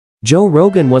Joe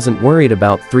Rogan wasn't worried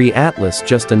about 3 Atlas,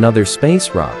 just another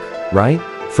space rock, right?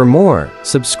 For more,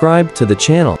 subscribe to the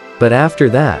channel. But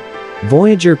after that,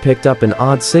 Voyager picked up an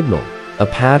odd signal, a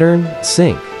pattern,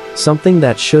 sync, something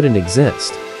that shouldn't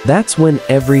exist. That's when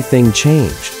everything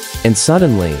changed. And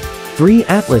suddenly, 3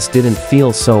 Atlas didn't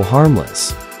feel so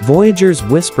harmless. Voyager's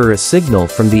whisper a signal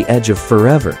from the edge of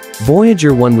forever.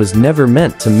 Voyager 1 was never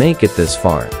meant to make it this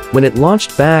far. When it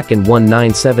launched back in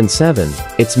 1977,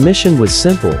 its mission was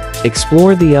simple: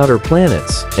 explore the outer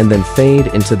planets, and then fade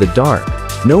into the dark.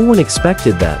 No one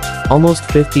expected that, almost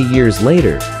 50 years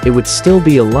later, it would still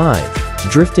be alive,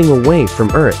 drifting away from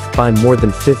Earth by more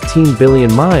than 15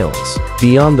 billion miles,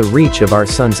 beyond the reach of our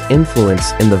sun's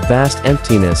influence in the vast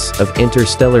emptiness of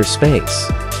interstellar space.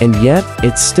 And yet,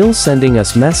 it's still sending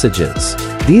us messages.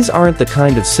 These aren't the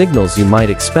kind of signals you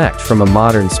might expect from a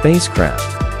modern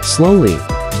spacecraft. Slowly,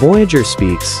 Voyager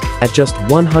speaks, at just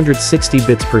 160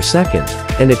 bits per second,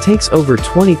 and it takes over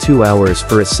 22 hours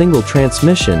for a single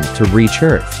transmission to reach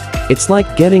Earth. It's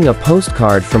like getting a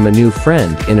postcard from a new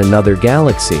friend in another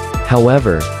galaxy.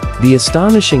 However, the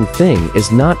astonishing thing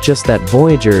is not just that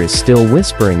Voyager is still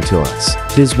whispering to us.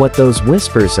 It is what those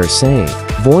whispers are saying.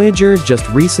 Voyager just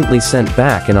recently sent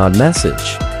back an odd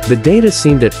message. The data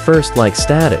seemed at first like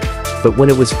static, but when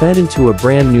it was fed into a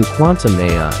brand new quantum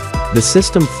AI, the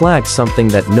system flagged something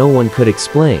that no one could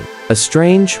explain. A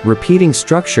strange, repeating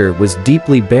structure was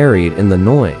deeply buried in the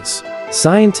noise.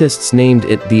 Scientists named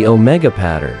it the Omega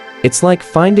pattern. It's like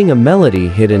finding a melody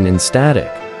hidden in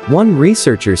static. One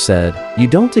researcher said, "You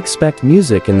don't expect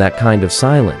music in that kind of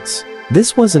silence."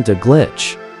 This wasn't a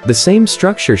glitch. The same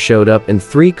structure showed up in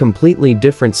 3 completely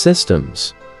different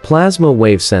systems: plasma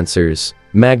wave sensors,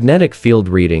 magnetic field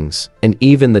readings, and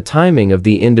even the timing of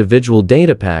the individual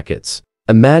data packets.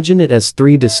 Imagine it as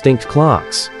 3 distinct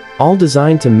clocks, all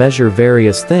designed to measure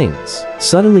various things,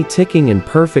 suddenly ticking in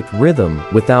perfect rhythm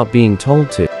without being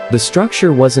told to. The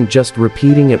structure wasn't just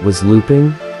repeating, it was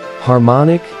looping,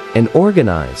 harmonic, and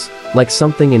organized, like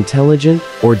something intelligent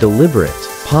or deliberate,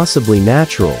 possibly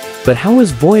natural. But how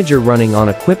is Voyager running on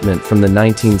equipment from the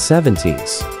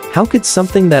 1970s? How could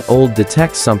something that old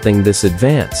detect something this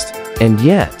advanced? And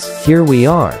yet, here we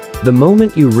are. The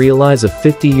moment you realize a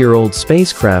 50-year-old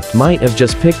spacecraft might have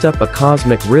just picked up a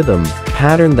cosmic rhythm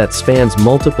pattern that spans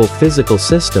multiple physical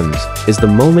systems is the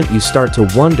moment you start to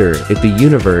wonder if the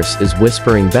universe is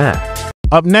whispering back.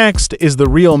 Up next is the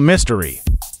real mystery.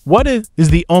 What is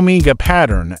the Omega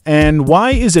pattern, and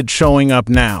why is it showing up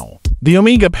now? The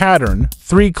Omega pattern,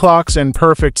 3 clocks in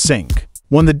perfect sync.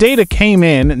 When the data came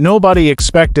in, nobody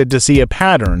expected to see a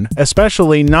pattern,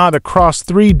 especially not across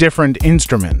 3 different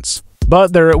instruments.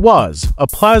 But there it was, a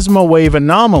plasma wave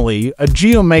anomaly, a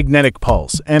geomagnetic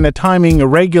pulse, and a timing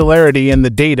irregularity in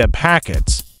the data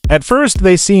packets. At first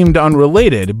they seemed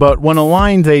unrelated, but when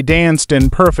aligned they danced in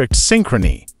perfect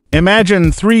synchrony.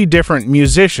 Imagine 3 different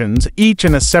musicians, each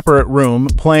in a separate room,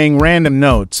 playing random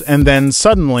notes, and then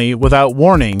suddenly, without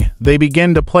warning, they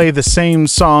begin to play the same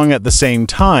song at the same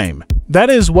time. That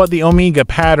is what the Omega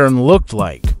pattern looked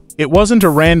like. It wasn't a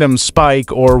random spike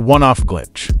or one-off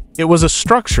glitch. It was a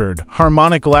structured,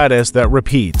 harmonic lattice that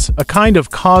repeats, a kind of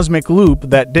cosmic loop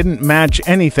that didn't match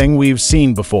anything we've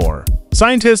seen before.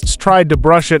 Scientists tried to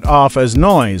brush it off as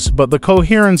noise, but the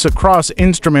coherence across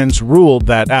instruments ruled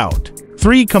that out.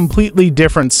 3 completely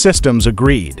different systems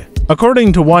agreed.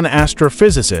 According to one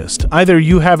astrophysicist, either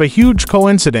you have a huge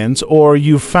coincidence or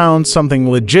you've found something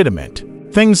legitimate.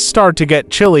 Things start to get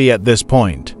chilly at this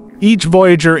point. Each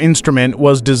Voyager instrument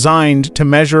was designed to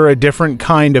measure a different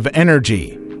kind of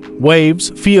energy: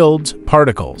 waves, fields,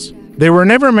 particles. They were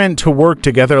never meant to work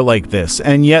together like this,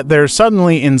 and yet they're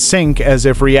suddenly in sync as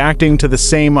if reacting to the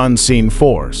same unseen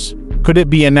force. Could it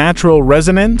be a natural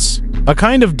resonance? A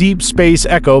kind of deep space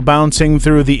echo bouncing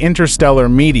through the interstellar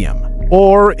medium?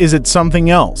 Or is it something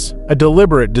else, a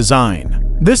deliberate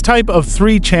design? This type of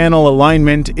 3-channel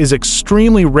alignment is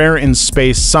extremely rare in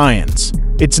space science.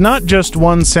 It's not just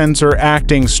one sensor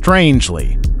acting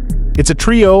strangely. It's a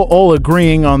trio all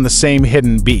agreeing on the same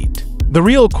hidden beat. The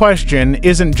real question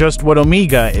isn't just what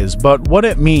Omega is, but what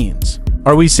it means.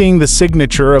 Are we seeing the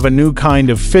signature of a new kind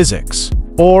of physics?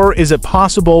 Or is it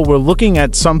possible we're looking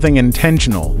at something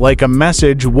intentional, like a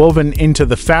message woven into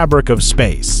the fabric of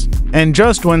space? And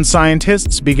just when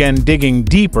scientists began digging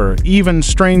deeper, even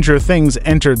stranger things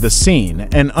entered the scene: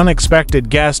 an unexpected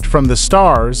guest from the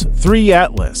stars, 3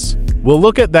 Atlas. We'll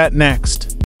look at that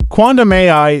next. Quantum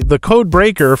AI, the code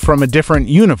breaker from a different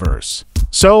universe.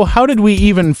 So how did we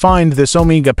even find this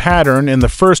Omega pattern in the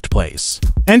first place?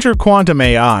 Enter quantum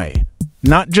AI.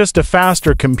 Not just a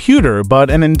faster computer, but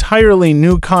an entirely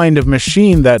new kind of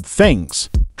machine that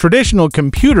thinks, Traditional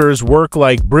computers work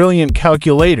like brilliant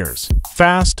calculators,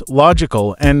 fast,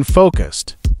 logical, and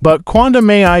focused. But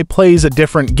quantum AI plays a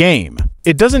different game.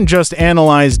 It doesn't just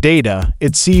analyze data,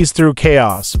 it sees through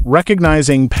chaos,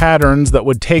 recognizing patterns that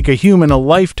would take a human a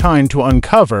lifetime to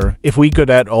uncover if we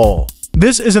could at all.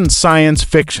 This isn't science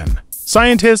fiction.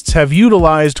 Scientists have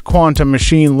utilized quantum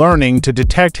machine learning to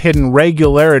detect hidden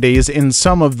regularities in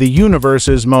some of the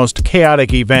universe's most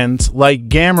chaotic events, like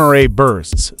gamma-ray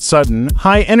bursts, sudden,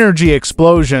 high-energy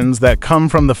explosions that come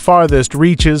from the farthest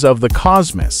reaches of the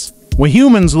cosmos. When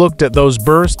humans looked at those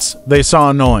bursts, they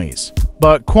saw noise.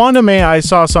 But quantum AI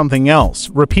saw something else,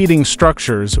 repeating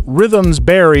structures, rhythms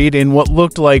buried in what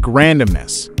looked like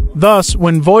randomness. Thus,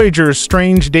 when Voyager's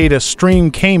strange data stream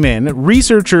came in,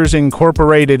 researchers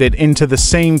incorporated it into the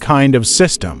same kind of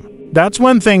system. That's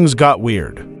when things got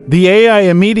weird. The AI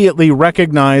immediately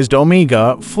recognized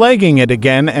Omega, flagging it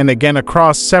again and again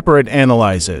across separate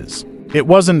analyses. It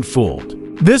wasn't fooled.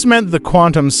 This meant the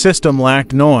quantum system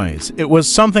lacked noise. It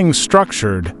was something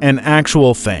structured, an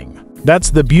actual thing. That's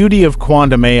the beauty of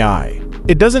quantum AI.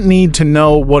 It doesn't need to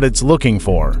know what it's looking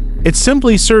for. It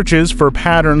simply searches for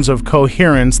patterns of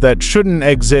coherence that shouldn't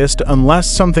exist unless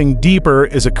something deeper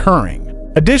is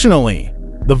occurring. Additionally,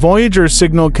 the Voyager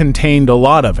signal contained a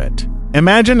lot of it.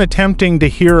 Imagine attempting to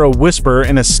hear a whisper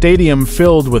in a stadium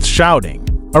filled with shouting.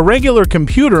 A regular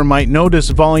computer might notice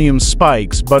volume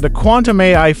spikes, but a quantum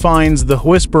AI finds the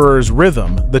whisperer's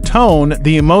rhythm, the tone,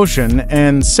 the emotion,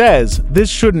 and says, "This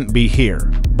shouldn't be here."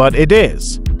 But it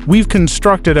is. "We've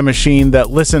constructed a machine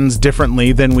that listens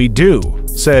differently than we do,"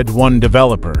 said one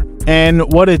developer. And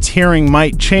what it's hearing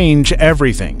might change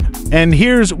everything. And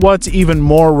here's what's even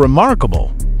more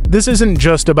remarkable. This isn't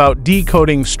just about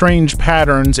decoding strange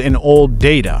patterns in old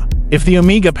data. If the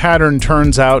Omega pattern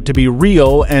turns out to be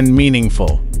real and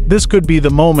meaningful, this could be the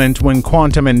moment when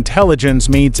quantum intelligence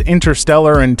meets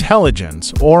interstellar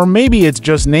intelligence, or maybe it's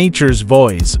just nature's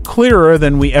voice, clearer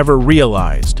than we ever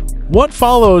realized. What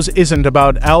follows isn't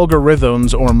about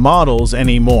algorithms or models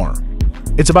anymore.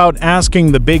 It's about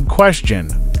asking the big question,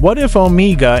 what if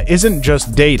Omega isn't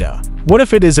just data? What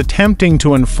if it is attempting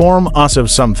to inform us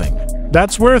of something?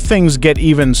 That's where things get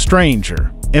even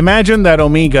stranger. Imagine that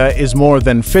Omega is more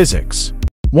than physics.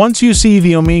 Once you see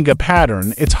the Omega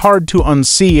pattern, it's hard to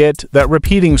unsee it, that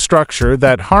repeating structure,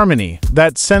 that harmony,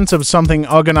 that sense of something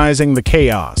organizing the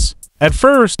chaos. At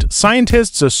first,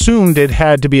 scientists assumed it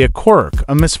had to be a quirk,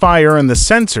 a misfire in the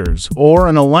sensors, or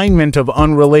an alignment of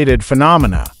unrelated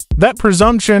phenomena. That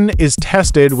presumption is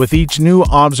tested with each new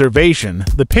observation.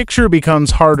 The picture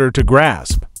becomes harder to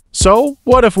grasp. So,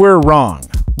 what if we're wrong?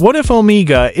 What if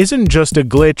Omega isn't just a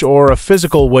glitch or a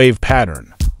physical wave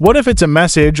pattern? What if it's a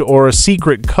message or a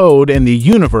secret code in the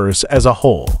universe as a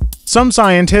whole? Some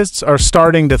scientists are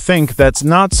starting to think that's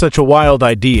not such a wild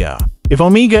idea. If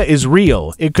Omega is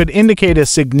real, it could indicate a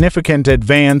significant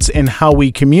advance in how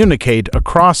we communicate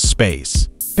across space.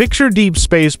 Picture deep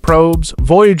space probes,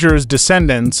 Voyager's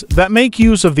descendants, that make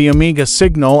use of the Omega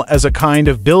signal as a kind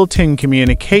of built-in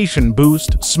communication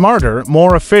boost, smarter,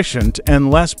 more efficient, and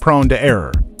less prone to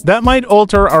error. That might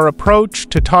alter our approach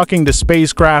to talking to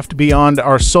spacecraft beyond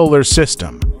our solar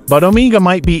system. But Omega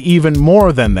might be even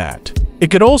more than that. It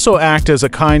could also act as a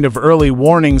kind of early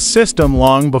warning system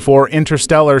long before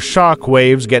interstellar shock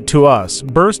waves get to us,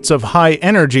 bursts of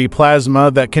high-energy plasma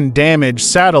that can damage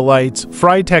satellites,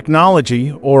 fry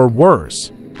technology, or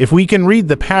worse. If we can read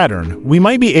the pattern, we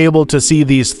might be able to see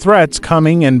these threats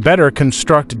coming and better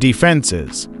construct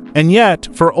defenses. And yet,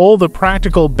 for all the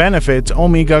practical benefits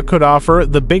Omega could offer,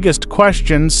 the biggest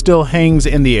question still hangs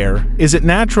in the air. Is it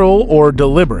natural or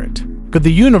deliberate? Could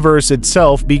the universe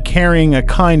itself be carrying a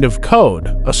kind of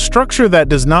code, a structure that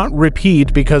does not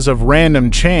repeat because of random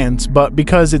chance, but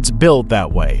because it's built that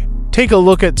way? Take a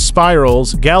look at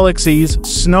spirals, galaxies,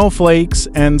 snowflakes,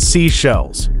 and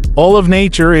seashells. All of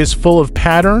nature is full of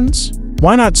patterns?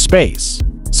 Why not space?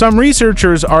 Some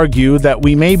researchers argue that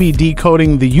we may be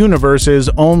decoding the universe's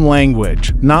own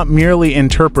language, not merely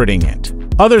interpreting it.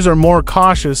 Others are more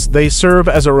cautious. They serve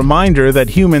as a reminder that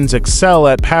humans excel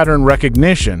at pattern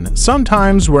recognition,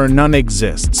 sometimes where none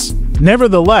exists.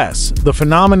 Nevertheless, the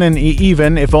phenomenon,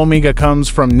 even if Omega comes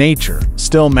from nature,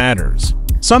 still matters.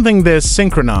 Something this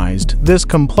synchronized, this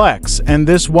complex, and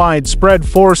this widespread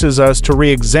forces us to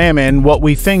re-examine what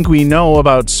we think we know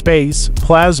about space,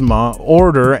 plasma,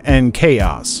 order, and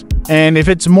chaos. And if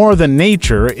it's more than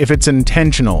nature, if it's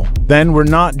intentional, then we're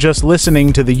not just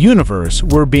listening to the universe,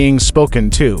 we're being spoken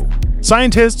to.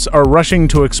 Scientists are rushing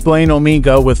to explain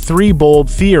Omega with 3 bold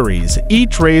theories.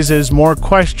 Each raises more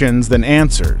questions than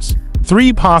answers.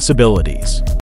 3 possibilities.